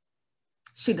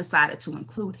 she decided to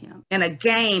include him in a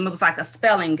game. It was like a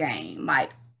spelling game.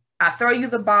 Like, I throw you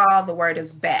the ball, the word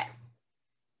is bat.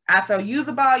 I throw you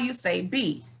the ball, you say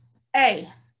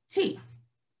B-A-T.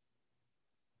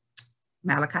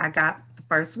 Malachi got the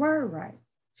first word right.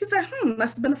 She said,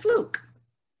 must have been a fluke.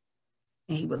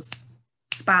 And he was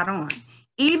spot on.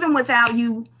 Even without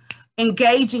you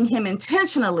engaging him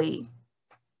intentionally,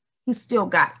 he still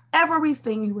got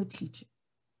everything you were teaching.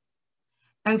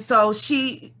 And so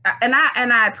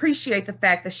I appreciate the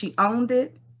fact that she owned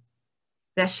it,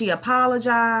 that she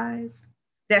apologized,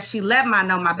 that she let me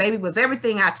know my baby was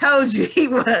everything I told you he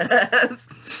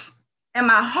was. And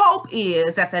my hope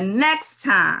is that the next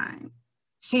time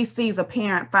she sees a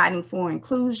parent fighting for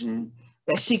inclusion,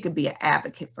 that she could be an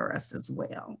advocate for us as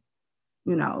well.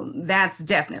 You know, that's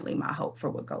definitely my hope for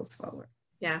what goes forward.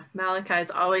 Yeah, Malachi is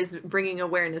always bringing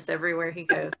awareness everywhere he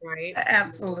goes, right?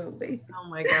 Absolutely. Oh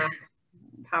my gosh.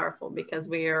 Powerful, because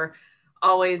we are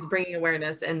always bringing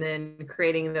awareness and then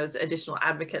creating those additional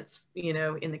advocates, you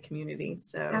know, in the community.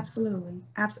 So absolutely.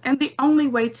 And the only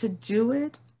way to do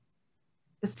it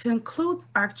is to include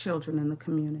our children in the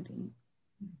community.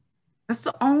 That's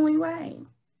the only way.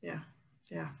 Yeah,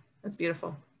 that's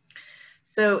beautiful.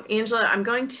 So Angela, I'm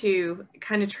going to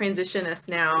kind of transition us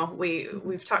now.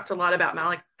 We've talked a lot about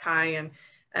Malachi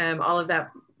and all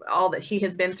that he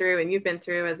has been through and you've been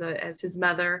through as his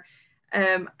mother.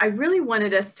 I really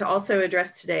wanted us to also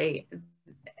address today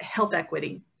health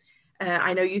equity.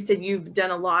 I know you said you've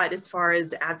done a lot as far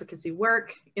as advocacy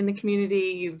work in the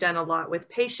community. You've done a lot with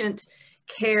patient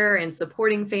care and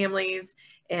supporting families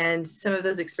and some of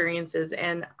those experiences.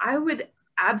 And I would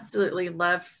absolutely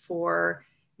love for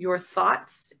your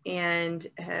thoughts and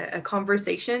a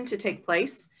conversation to take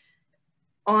place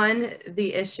on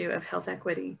the issue of health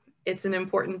equity. It's an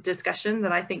important discussion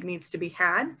that I think needs to be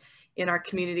had in our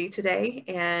community today.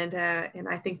 And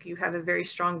I think you have a very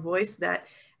strong voice that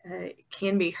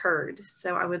can be heard.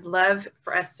 So I would love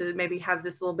for us to maybe have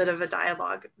this little bit of a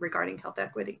dialogue regarding health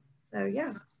equity. So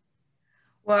yeah.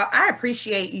 Well, I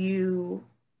appreciate you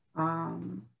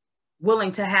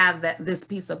willing to have this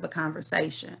piece of the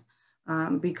conversation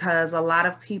because a lot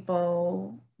of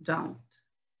people don't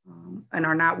and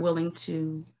are not willing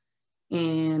to.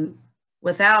 And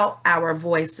without our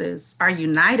voices, our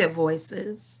united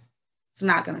voices, it's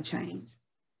not going to change.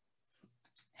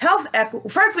 Health equity,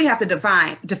 first we have to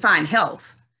define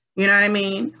health. You know what I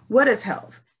mean? What is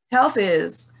health? Health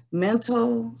is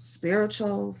mental,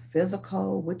 spiritual,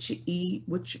 physical, what you eat,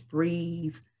 what you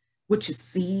breathe, what you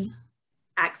see.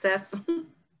 Access.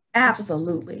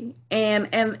 Absolutely. And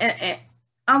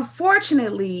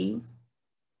unfortunately,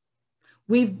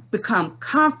 we've become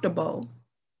comfortable.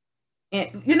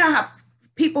 And you know how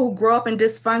people who grow up in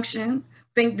dysfunction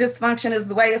think dysfunction is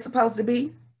the way it's supposed to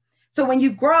be? So when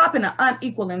you grow up in an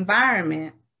unequal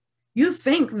environment, you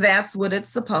think that's what it's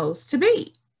supposed to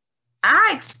be.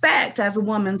 I expect, as a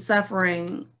woman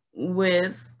suffering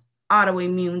with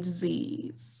autoimmune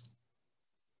disease,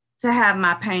 to have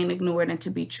my pain ignored and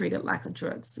to be treated like a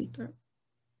drug seeker.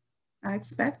 I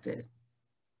expect it.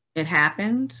 It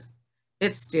happened.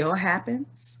 It still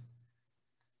happens.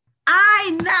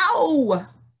 I know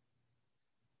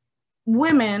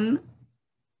women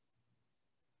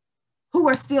who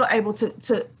are still able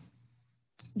to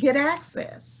get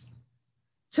access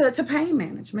to pain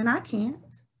management. I can't.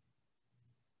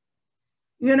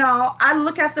 You know, I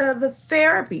look at the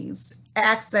therapies,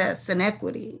 access and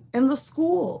equity in the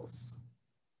schools.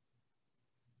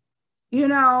 You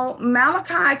know,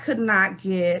 Malachi could not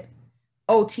get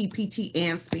OT, PT,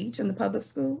 and speech in the public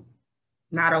school.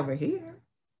 Not over here.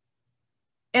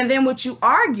 And then what you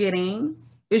are getting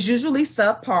is usually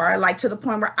subpar, like to the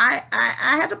point where I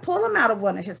had to pull him out of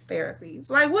one of his therapies.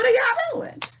 Like, what are y'all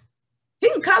doing? He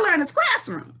can color in his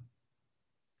classroom.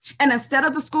 And instead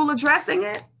of the school addressing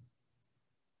it,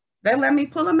 they let me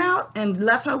pull him out and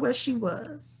left her where she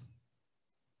was.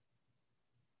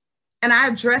 And I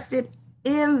addressed it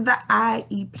in the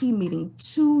IEP meeting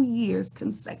 2 years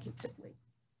consecutively,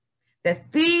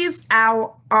 that these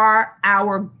are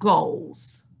our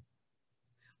goals.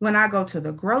 When I go to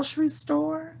the grocery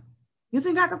store, you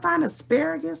think I can find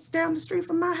asparagus down the street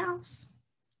from my house?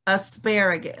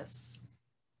 Asparagus.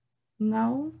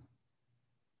 No.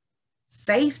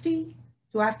 Safety.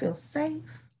 Do I feel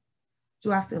safe?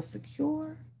 Do I feel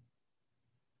secure?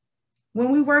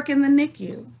 When we work in the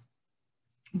NICU,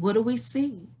 what do we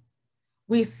see?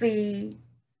 We see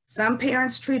some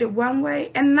parents treated one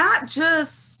way, and not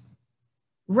just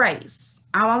race.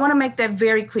 I want to make that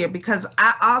very clear, because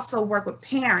I also work with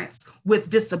parents with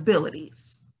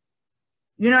disabilities.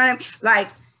 You know what I mean? Like,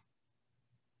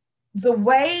 the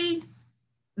way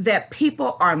that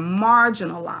people are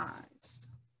marginalized,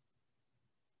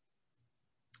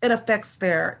 it affects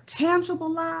their tangible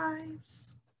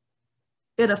lives,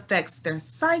 it affects their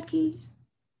psyche,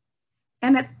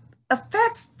 and it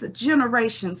affects the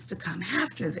generations to come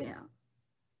after them.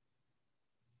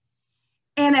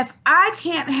 And if I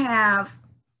can't have,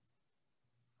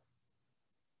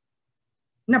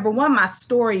 number one, my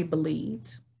story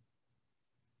believed,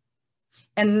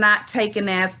 and not taken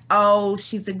as, oh,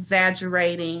 she's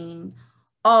exaggerating.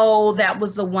 Oh, that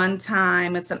was a one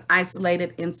time, it's an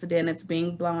isolated incident, it's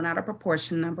being blown out of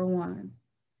proportion, number one.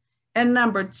 And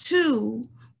number two,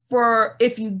 for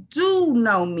if you do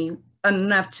know me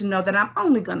enough to know that I'm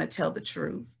only gonna tell the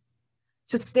truth,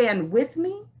 to stand with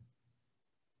me.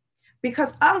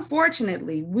 Because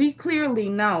unfortunately, we clearly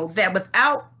know that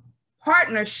without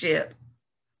partnership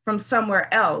from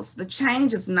somewhere else, the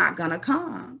change is not gonna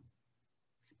come.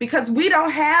 Because we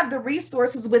don't have the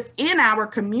resources within our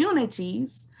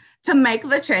communities to make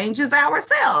the changes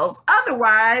ourselves.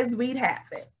 Otherwise, we'd have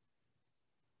it.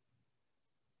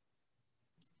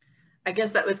 I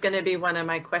guess that was gonna be one of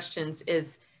my questions,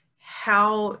 is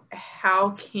how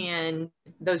can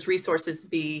those resources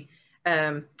be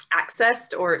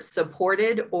accessed or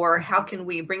supported, or how can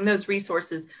we bring those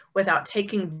resources without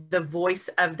taking the voice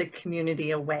of the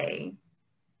community away?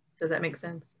 Does that make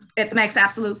sense? It makes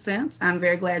absolute sense. I'm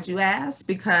very glad you asked,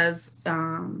 because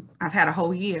I've had a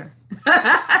whole year.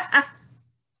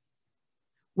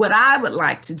 What I would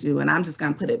like to do, and I'm just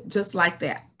going to put it just like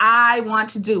that, I want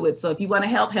to do it. So if you want to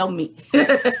help me.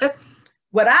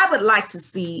 What I would like to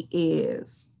see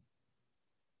is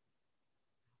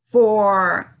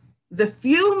for the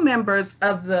few members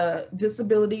of the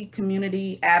disability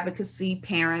community advocacy,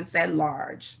 parents at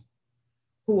large,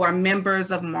 who are members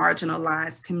of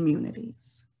marginalized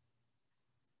communities,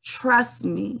 trust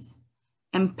me,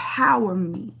 empower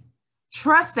me,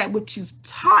 trust that what you've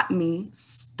taught me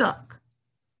stuck,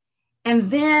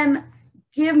 and then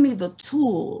give me the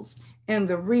tools and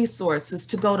the resources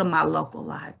to go to my local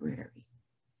library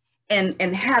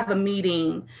and have a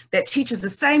meeting that teaches the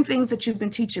same things that you've been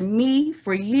teaching me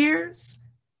for years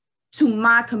to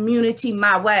my community,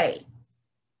 my way.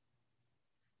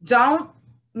 Don't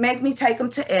make me take them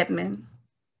to Edmond.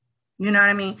 You know what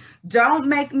I mean? Don't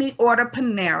make me order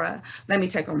Panera. Let me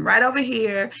take them right over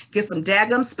here, get some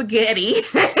daggum spaghetti,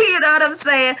 you know what I'm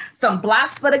saying? Some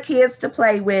blocks for the kids to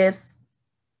play with.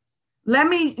 Let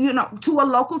me, to a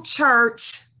local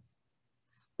church,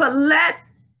 but let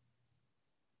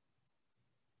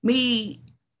me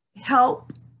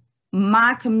help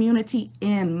my community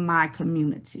in my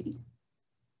community.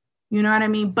 You know what I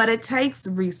mean? But it takes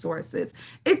resources.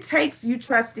 It takes you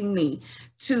trusting me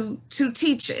to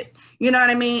teach it. You know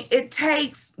what I mean? It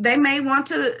takes, they may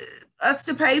want us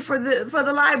to pay for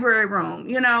the library room.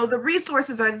 The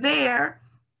resources are there.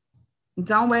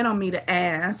 Don't wait on me to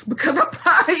ask, because I'm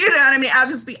probably, you know what I mean? I'll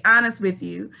just be honest with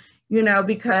you,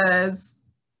 because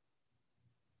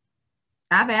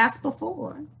I've asked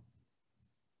before.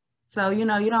 So, you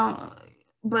don't,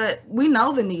 but we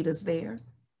know the need is there.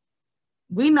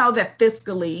 We know that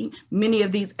fiscally, many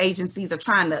of these agencies are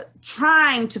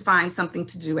trying to find something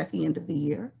to do at the end of the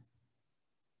year.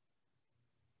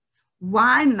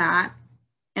 why not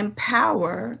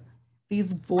empower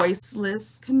these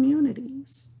voiceless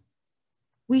communities?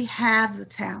 We have the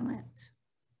talent.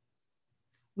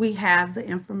 We have the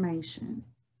information.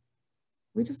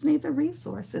 We just need the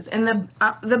resources and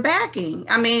the backing.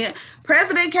 I mean,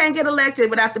 president can't get elected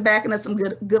without the backing of some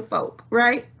good folk,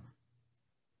 right?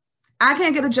 I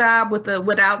can't get a job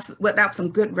without some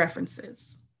good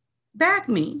references. Back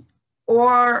me,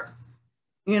 or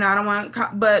I don't want to,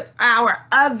 but our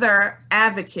other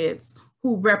advocates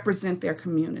who represent their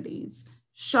communities,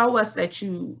 show us that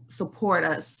you support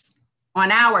us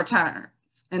on our terms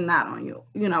and not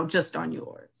on just on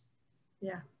yours.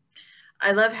 Yeah.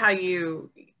 I love how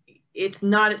it's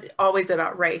not always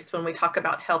about race when we talk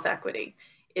about health equity.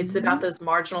 It's about those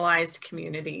marginalized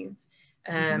communities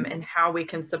and how we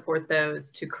can support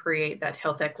those to create that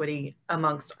health equity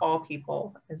amongst all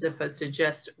people, as opposed to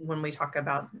just when we talk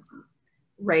about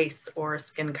race or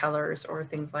skin colors or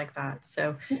things like that.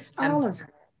 So it's all of it.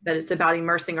 That it's about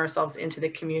immersing ourselves into the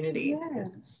community,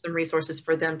 some resources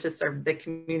for them to serve the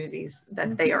communities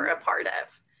that they are a part of.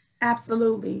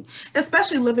 Absolutely.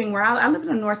 Especially living where I live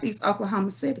in Northeast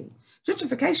Oklahoma City.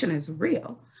 Gentrification is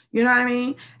real. You know what I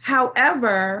mean?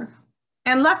 However,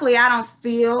 and luckily I don't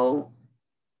feel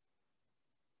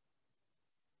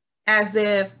as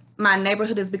if my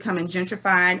neighborhood is becoming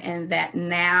gentrified and that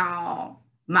now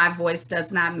my voice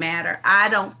does not matter. I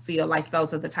don't feel like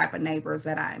those are the type of neighbors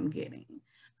that I'm getting.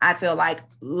 I feel like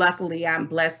luckily I'm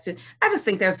blessed I just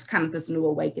think there's kind of this new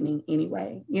awakening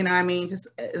anyway, you know what I mean? Just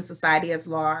in society at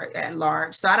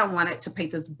large. So I don't want it to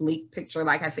paint this bleak picture.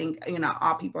 Like I think,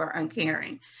 all people are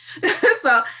uncaring.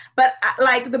 But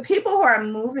like the people who are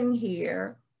moving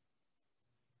here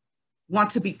want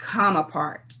to become a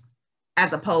part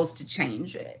as opposed to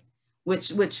change it,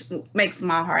 which makes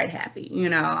my heart happy.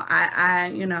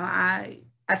 I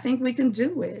think we can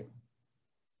do it.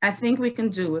 I think we can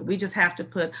do it. We just have to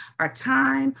put our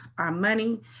time, our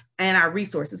money, and our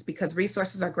resources, because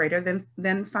resources are greater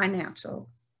than financial,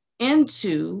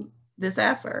 into this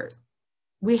effort.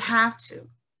 We have to.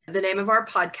 The name of our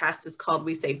podcast is called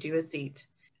We Saved You a Seat.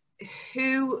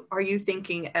 Who are you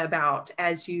thinking about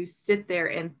as you sit there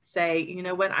and say, you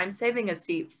know what, I'm saving a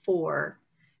seat for?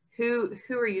 Who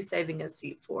are you saving a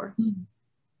seat for?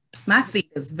 My seat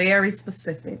is very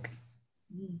specific.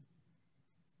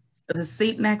 The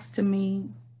seat next to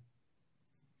me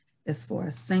is for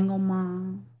a single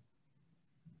mom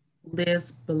who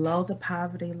lives below the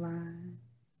poverty line,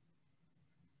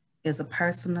 is a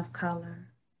person of color,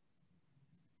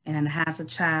 and has a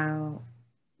child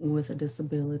with a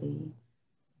disability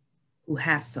who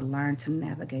has to learn to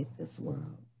navigate this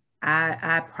world.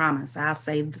 I promise I'll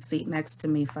save the seat next to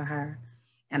me for her.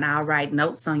 And I'll write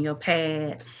notes on your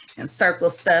pad and circle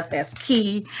stuff that's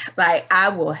key. Like, I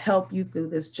will help you through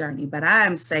this journey, but I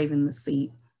am saving the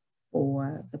seat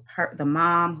for the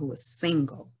mom who is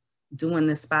single, doing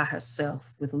this by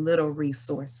herself with little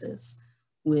resources,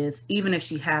 even if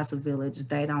she has a village,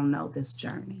 they don't know this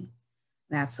journey.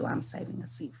 That's who I'm saving a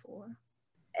seat for.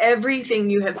 Everything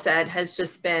you have said has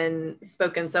just been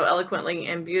spoken so eloquently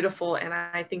and beautiful. And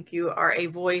I think you are a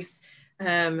voice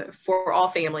for all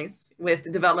families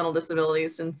with developmental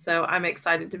disabilities. And so I'm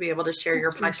excited to be able to share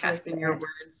your podcast and your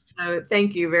words. So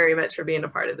thank you very much for being a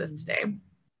part of this today.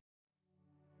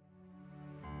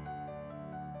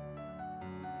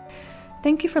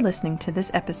 Thank you for listening to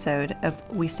this episode of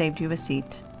We Saved You a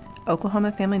Seat.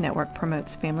 Oklahoma Family Network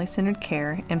promotes family-centered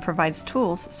care and provides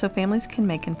tools so families can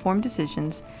make informed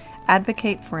decisions,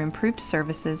 advocate for improved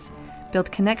services,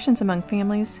 build connections among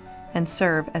families, and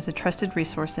serve as a trusted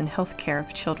resource in health care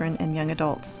of children and young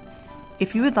adults.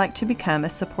 If you would like to become a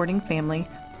supporting family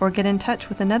or get in touch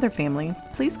with another family,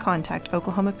 please contact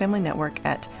Oklahoma Family Network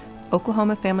at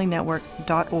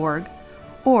oklahomafamilynetwork.org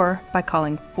or by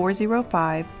calling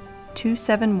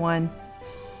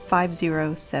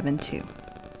 405-271-5072.